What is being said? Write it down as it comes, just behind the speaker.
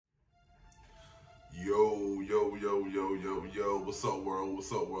Yo, what's up world, what's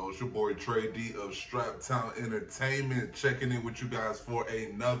up world? It's your boy TrayD of Straptown Entertainment checking in with you guys for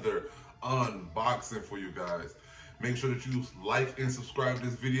another unboxing for you guys. Make sure that you like and subscribe to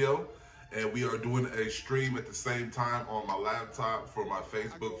this video, and we are doing a stream at the same time on my laptop for my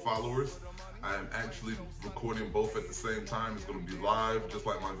Facebook followers. I am actually recording both at the same time. It's going to be live, just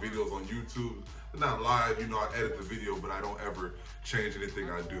like my videos on YouTube. They're not live, you know, I edit the video, but I don't ever change anything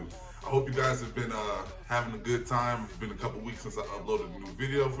I do. I hope you guys have been having a good time. It's been a couple weeks since I uploaded a new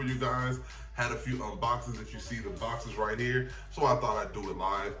video for you guys. Had a few unboxings. If you see the boxes right here, so I thought I'd do it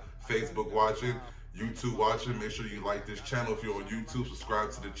live. Facebook watching, YouTube watching. Make sure you like this channel. If you're on YouTube,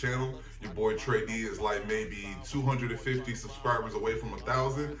 subscribe to the channel. Your boy TrayD is like maybe 250 subscribers away from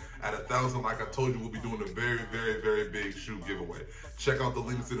 1,000. At 1,000, like I told you, we'll be doing a very big shoe giveaway. Check out the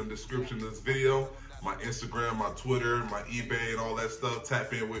links in the description of this video. My Instagram, my Twitter, my eBay, and all that stuff.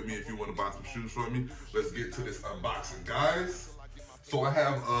 Tap in with me if you want to buy some shoes from me. Let's get to this unboxing, guys. So I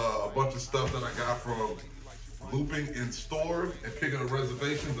have a bunch of stuff that I got from looping in store and picking up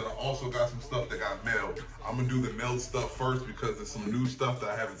reservations, and I also got some stuff that got mailed. I'm gonna do the mailed stuff first because there's some new stuff that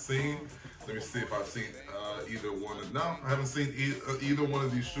I haven't seen. Let me see if I've seen either one. No, I haven't seen either one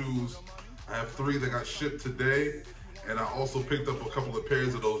of these shoes. I have 3 that got shipped today. And I also picked up a couple of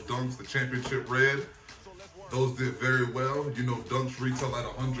pairs of those Dunks, the Championship Red. Those did very well. You know, Dunks retail at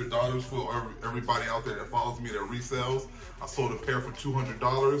 $100 for everybody out there that follows me that resells. I sold a pair for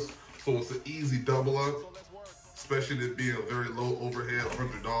 $200, so it's an easy double up, especially it being a very low overhead.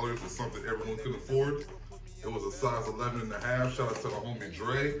 $100 is something everyone can afford. It was a size 11.5. Shout out to the homie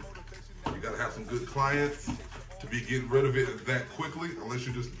Dre. You gotta have some good clients to be getting rid of it that quickly, unless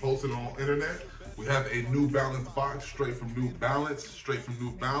you just post it on the internet. We have a New Balance box straight from New Balance.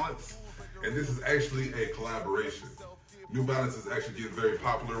 And this is actually a collaboration. New Balance is actually getting very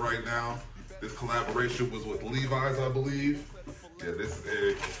popular right now. This collaboration was with Levi's, I believe. Yeah, this is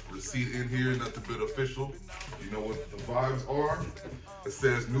a receipt in here, nothing but official. You know what the vibes are. It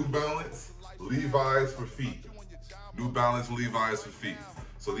says New Balance, Levi's for feet. New Balance, Levi's for feet.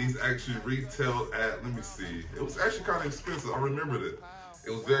 So these actually retailed at, let me see, it was actually kind of expensive. I remembered it. It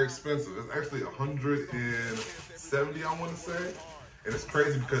was very expensive. It's actually $170, I want to say. And it's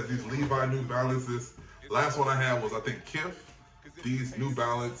crazy because these Levi New Balances, last one I had was, I think, Kif. These New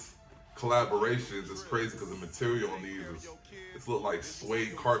Balance collaborations, it's crazy because the material on these is, it's look like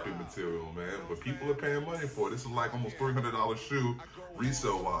suede carpet material, man. But people are paying money for it. This is like almost $300 shoe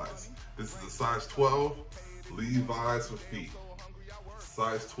resale wise. This is a size 12, Levi's for feet.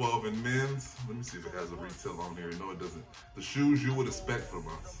 Size 12 in men's. Let me see if it has a retail on here. No, it doesn't. The shoes you would expect from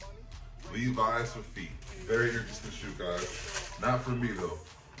us. Levi's for feet. Very interesting shoe, guys. Not for me, though.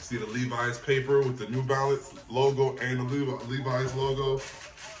 See the Levi's paper with the New Balance logo and the Levi's logo.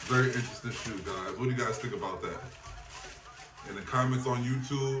 Very interesting shoe, guys. What do you guys think about that? In the comments on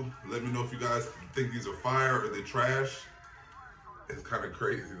YouTube, let me know if you guys think these are fire or they trash. It's kind of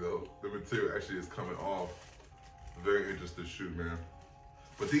crazy, though. The material actually is coming off. Very interesting shoe, man.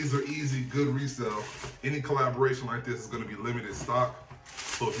 But these are easy, good resale. Any collaboration like this is gonna be limited stock.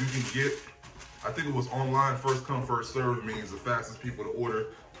 So if you can get, I think it was online, first come, first serve means the fastest people to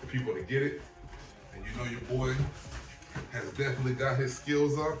order, the people to get it. And you know your boy has definitely got his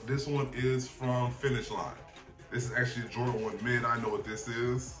skills up. This one is from Finish Line. This is actually a Jordan 1 mid, I know what this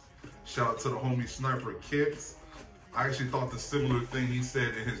is. Shout out to the homie Sniper Kicks. I actually thought the similar thing he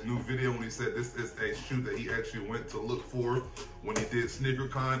said in his new video when he said this is a shoe that he actually went to look for when he did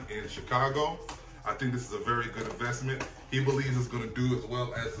SneakerCon in Chicago. I think this is a very good investment. He believes it's gonna do as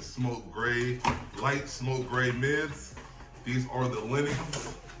well as the smoke gray, light smoke gray mids. These are the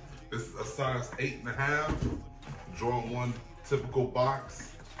linens. This is a size 8.5, Jordan 1 typical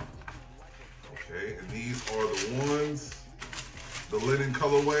box. Okay, and these are the ones, the linen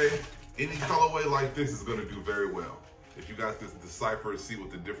colorway. Any colorway like this is gonna do very well. If you guys can decipher and see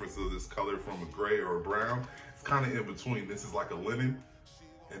what the difference of this color from a gray or a brown, it's kind of in between. This is like a linen,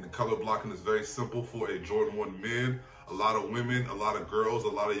 and the color blocking is very simple for a Jordan 1 mid. A lot of women, a lot of girls, a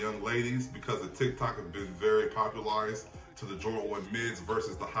lot of young ladies, because of TikTok, have been very popularized to the Jordan 1 mids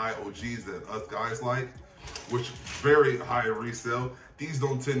versus the high OGs that us guys like, which very high in resale. These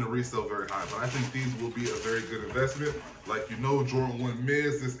don't tend to resell very high, but I think these will be a very good investment. Like, you know, Jordan 1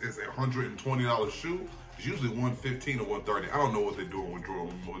 mids, this is a $120 shoe. It's usually $115 or $130. I don't know what they're doing with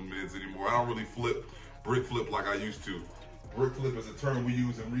Jordan 1 mids anymore. I don't really brick flip like I used to. Brick flip is a term we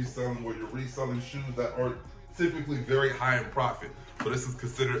use in reselling, where you're reselling shoes that are typically very high in profit, but this is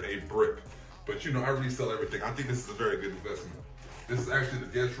considered a brick. But you know, I resell everything. I think this is a very good investment. This is actually the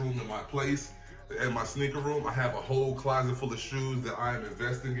guest room in my place. in my sneaker room, I have a whole closet full of shoes that I am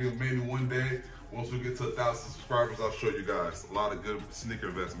investing in. Maybe one day, once we get to 1,000 subscribers, I'll show you guys a lot of good sneaker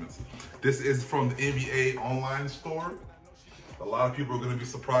investments. This is from the NBA online store. A lot of people are going to be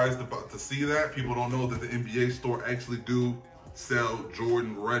surprised to see that. People don't know that the NBA store actually do sell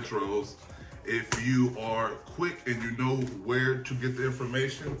Jordan retros. If you are quick and you know where to get the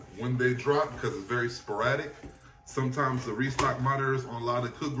information when they drop, because it's very sporadic. Sometimes the restock monitors on a lot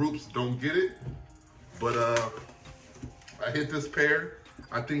of cook groups don't get it. But I hit this pair.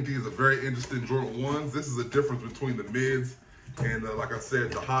 I think these are very interesting Jordan 1s. This is a difference between the mids and like I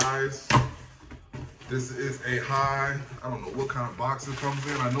said, the highs. This is a high. I don't know what kind of box it comes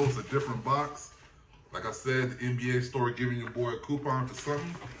in. I know it's a different box. Like I said, the NBA store giving your boy a coupon for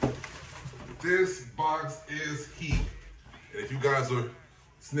something. This box is heat. And if you guys are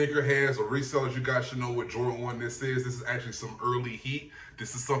sneakerheads or resellers, you guys should know what Jordan 1 this is. This is actually some early heat.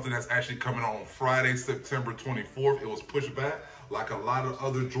 This is something that's actually coming on Friday, September 24th. It was pushed back like a lot of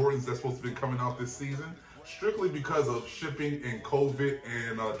other Jordans that's supposed to be coming out this season, strictly because of shipping and COVID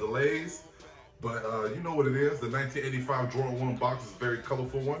and delays. But you know what it is. The 1985 Jordan 1 box is a very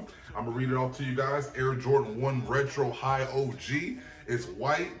colorful one. I'm gonna read it off to you guys. Air Jordan 1 Retro High OG. It's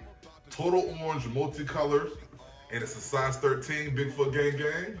white, total orange, multicolored, and it's a size 13, Bigfoot gang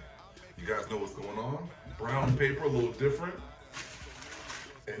gang. You guys know what's going on. Brown paper, a little different.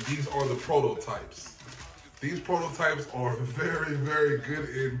 And these are the prototypes. These prototypes are very, very good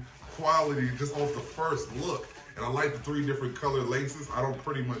in quality just off the first look. And I like the 3 different color laces. I don't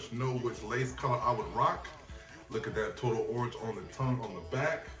pretty much know which lace color I would rock. Look at that total orange on the tongue on the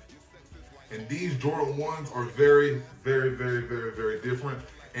back. And these Jordan 1s are very, very, very, very, very different.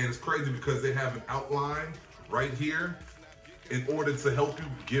 And it's crazy because they have an outline right here in order to help you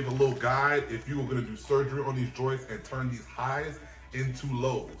give a little guide if you were gonna do surgery on these joints and turn these highs into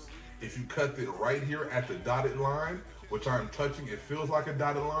lows. If you cut it right here at the dotted line, which I'm touching, it feels like a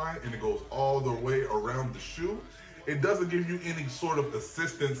dotted line and it goes all the way around the shoe. It doesn't give you any sort of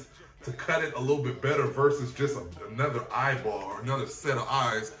assistance to cut it a little bit better versus just another eyeball or another set of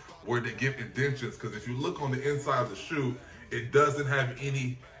eyes where they give indentions. Because if you look on the inside of the shoe, it doesn't have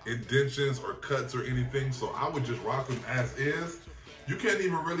any indentions or cuts or anything. So I would just rock them as is. You can't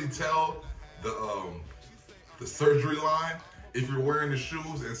even really tell the surgery line if you're wearing the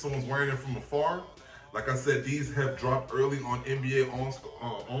shoes and someone's wearing it from afar. Like I said, these have dropped early on NBA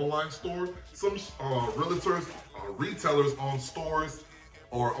online store. Some realtors, retailers on stores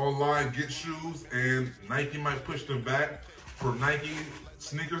or online get shoes, and Nike might push them back for Nike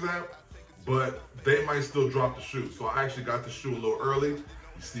sneakers app, but they might still drop the shoe. So I actually got the shoe a little early.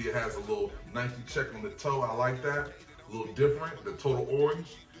 You see it has a little Nike check on the toe. I like that. A little different, the total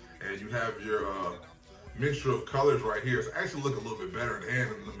orange. And you have your mixture of colors right here. It's actually look a little bit better in hand,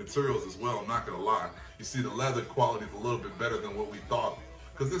 and the materials as well, I'm not gonna lie. You see the leather quality is a little bit better than what we thought,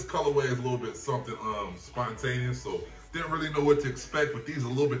 because this colorway is a little bit something spontaneous, so didn't really know what to expect, but these are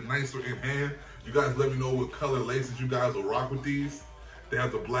a little bit nicer in hand. You guys let me know what color laces you guys will rock with these. They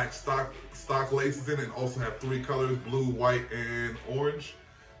have the black stock laces in it, and also have 3 colors, blue, white, and orange.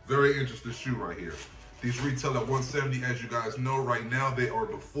 Very interesting shoe right here. These retail at $170, as you guys know. Right now, they are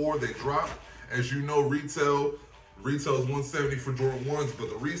before they drop. As you know, retail is $170 for Jordan 1s, but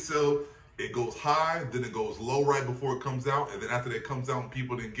the resale, it goes high, then it goes low right before it comes out, and then after it comes out and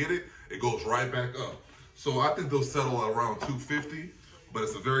people didn't get it, it goes right back up. So I think they'll settle around $250, but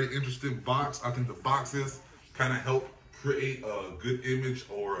it's a very interesting box. I think the boxes kind of help create a good image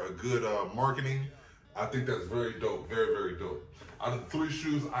or a good marketing. I think that's very dope, very, very dope. Out of the 3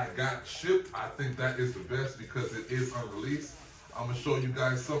 shoes I got shipped, I think that is the best because it is unreleased. I'm gonna show you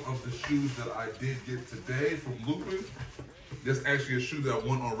guys some of the shoes that I did get today from Lupin. This is actually a shoe that I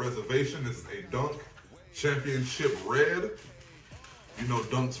won on reservation. This is a Dunk Championship Red. You know,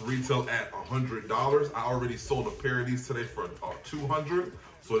 Dunks retail at $100. I already sold a pair of these today for $200.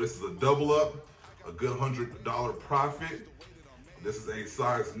 So this is a double up, a good $100 profit. This is a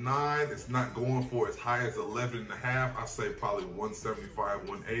size 9. It's not going for as high as 11.5. I say probably 175,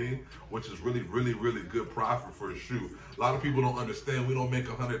 180, which is really, really, really good profit for a shoe. A lot of people don't understand we don't make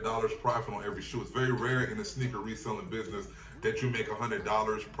 $100 profit on every shoe. It's very rare in the sneaker reselling business that you make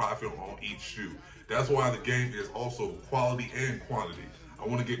 $100 profit on each shoe. That's why the game is also quality and quantity. I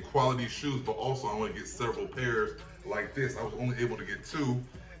want to get quality shoes, but also I want to get several pairs like this. I was only able to get 2,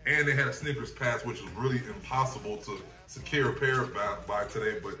 and they had a sneakers pass, which was really impossible to secure a pair by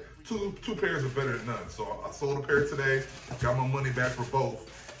today, but two pairs are better than none. So I sold a pair today, got my money back for both,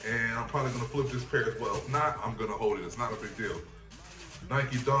 and I'm probably gonna flip this pair as well. If not, I'm gonna hold it. It's not a big deal.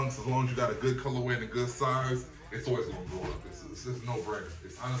 Nike Dunks, as long as you got a good colorway and a good size, it's always gonna go up. It's just no-brainer.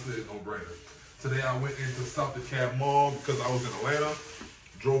 It's honestly a no-brainer. Today I went into South DeKalb Mall because I was in Atlanta.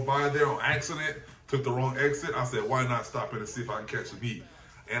 Drove by there on accident, took the wrong exit. I said, why not stop in and see if I can catch some heat?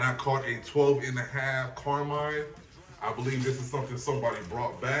 And I caught a 12.5 Carmine. I believe this is something somebody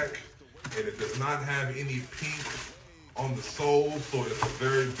brought back. And it does not have any pink on the sole, so it's a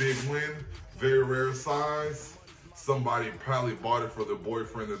very big win. Very rare size. Somebody probably bought it for their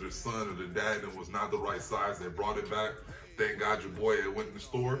boyfriend or their son or their dad and it was not the right size. They brought it back. Thank God your boy went in the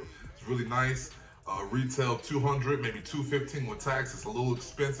store. It's really nice. Retail $200, maybe $215 with tax. It's a little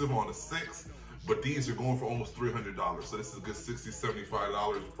expensive on a 6, but these are going for almost $300. So this is a good $60,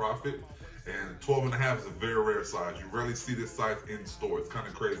 $75 profit. And 12.5 is a very rare size. You rarely see this size in store. It's kind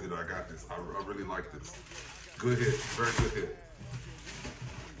of crazy that I got this. I really like this. Good hit, very good hit.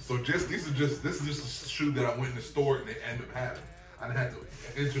 So this is just a shoe that I went in the store and they ended up having. I didn't have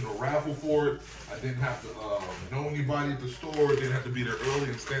to enter the raffle for it. I didn't have to know anybody at the store. Didn't have to be there early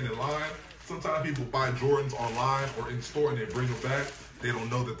and stand in line. Sometimes people buy Jordans online or in store and they bring them back. They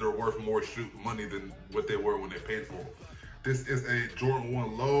don't know that they're worth more money than what they were when they paid for them. This is a Jordan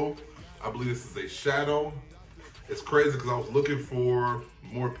 1 low. I believe this is a shadow. It's crazy because I was looking for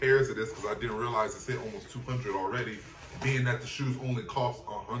more pairs of this because I didn't realize it's hit almost 200 already, being that the shoes only cost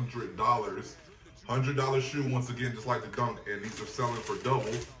 $100. $100 shoe, once again, just like the Dunk, and these are selling for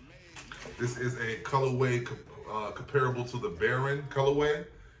double. This is a colorway comparable to the Baron colorway.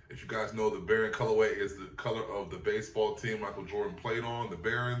 If you guys know, the Baron colorway is the color of the baseball team Michael Jordan played on, the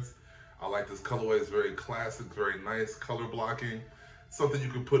Barons. I like this colorway. It's very classic, very nice color blocking. Something you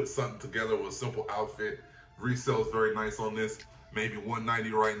can put something together with a simple outfit. Resale is very nice on this. Maybe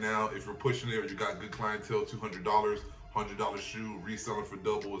 $190 right now. If you're pushing it or you got good clientele, $200, $100 shoe, reselling for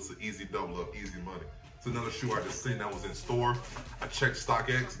double. It's an easy double up, easy money. It's another shoe I just seen that was in store. I checked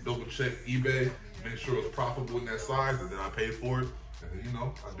StockX, double checked eBay, made sure it was profitable in that size, and then I paid for it. And then, you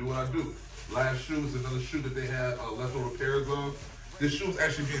know, I do what I do. Last shoe is another shoe that they had leftover pairs of. This shoe is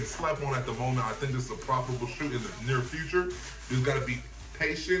actually being slept on at the moment. I think this is a profitable shoe in the near future. You just gotta be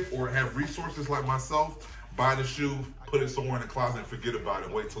patient or have resources like myself. Buy the shoe, put it somewhere in the closet and forget about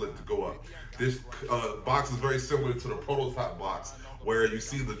it. Wait till it to go up. This box is very similar to the prototype box where you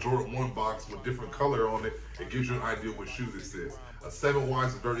see the Jordan 1 box with different color on it. It gives you an idea what shoe this is. A 7 wide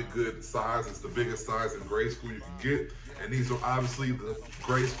is a very good size. It's the biggest size in grade school you can get. And these are obviously the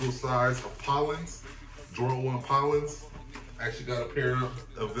grade school size of Pollins, Jordan 1 Pollins. Actually got a pair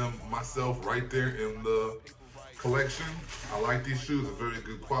of them myself right there in the collection. I like these shoes, they're very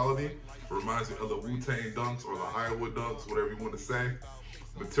good quality. Reminds me of the Wu-Tang Dunks or the Iowa Dunks, whatever you want to say.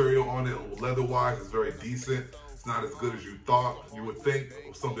 Material on it, leather-wise, is very decent. It's not as good as you thought. You would think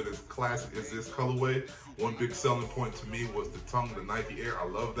something as classic as this colorway. One big selling point to me was the tongue, the Nike Air. I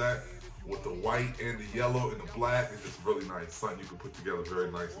love that. With the white and the yellow and the black, it's just really nice. Something you can put together very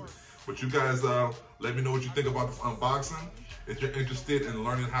nicely. But you guys, let me know what you think about this unboxing. If you're interested in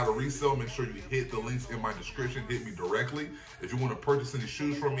learning how to resell, make sure you hit the links in my description. Hit me directly. If you want to purchase any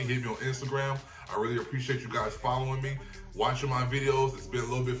shoes from me, hit me on Instagram. I really appreciate you guys following me, watching my videos. It's been a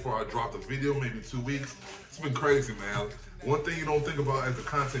little bit before I dropped a video, maybe 2 weeks. It's been crazy, man. One thing you don't think about as a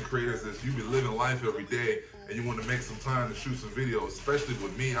content creator is you be living life every day and you want to make some time to shoot some videos, especially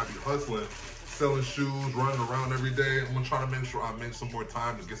with me. I be hustling, selling shoes, running around every day. I'm gonna try to make sure I make some more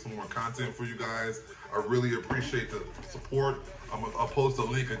time to get some more content for you guys. I really appreciate the support. I'll post a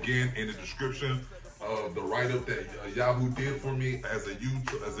link again in the description of the write-up that Yahoo did for me as a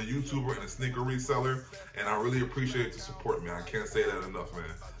YouTuber and a sneaker reseller. And I really appreciate the support, man. I can't say that enough, man.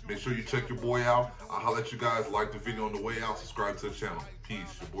 Make sure you check your boy out. I'll holler at you guys. Like the video on the way out. Subscribe to the channel.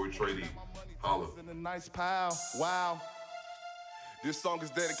 Peace. Your boy TrayD. Holla. In a nice pile. Wow. This song is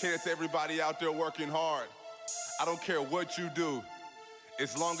dedicated to everybody out there working hard. I don't care what you do,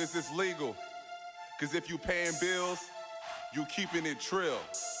 as long as it's legal. Cause if you paying bills, you keeping it trill.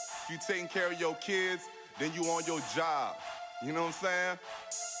 If you taking care of your kids, then you on your job. You know what I'm saying?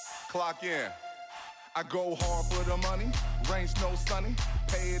 Clock in. I go hard for the money, rain, snow, sunny.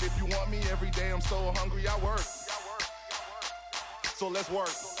 Pay it if you want me, every day I'm so hungry, I work. So let's work.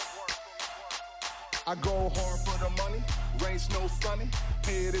 I go hard for the money, rain, snow, sunny.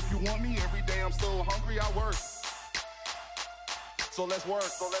 Pay it if you want me, every day I'm so hungry, I work. So let's work,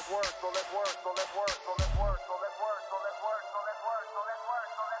 so let's work, so let's work, so let's work, so let's work.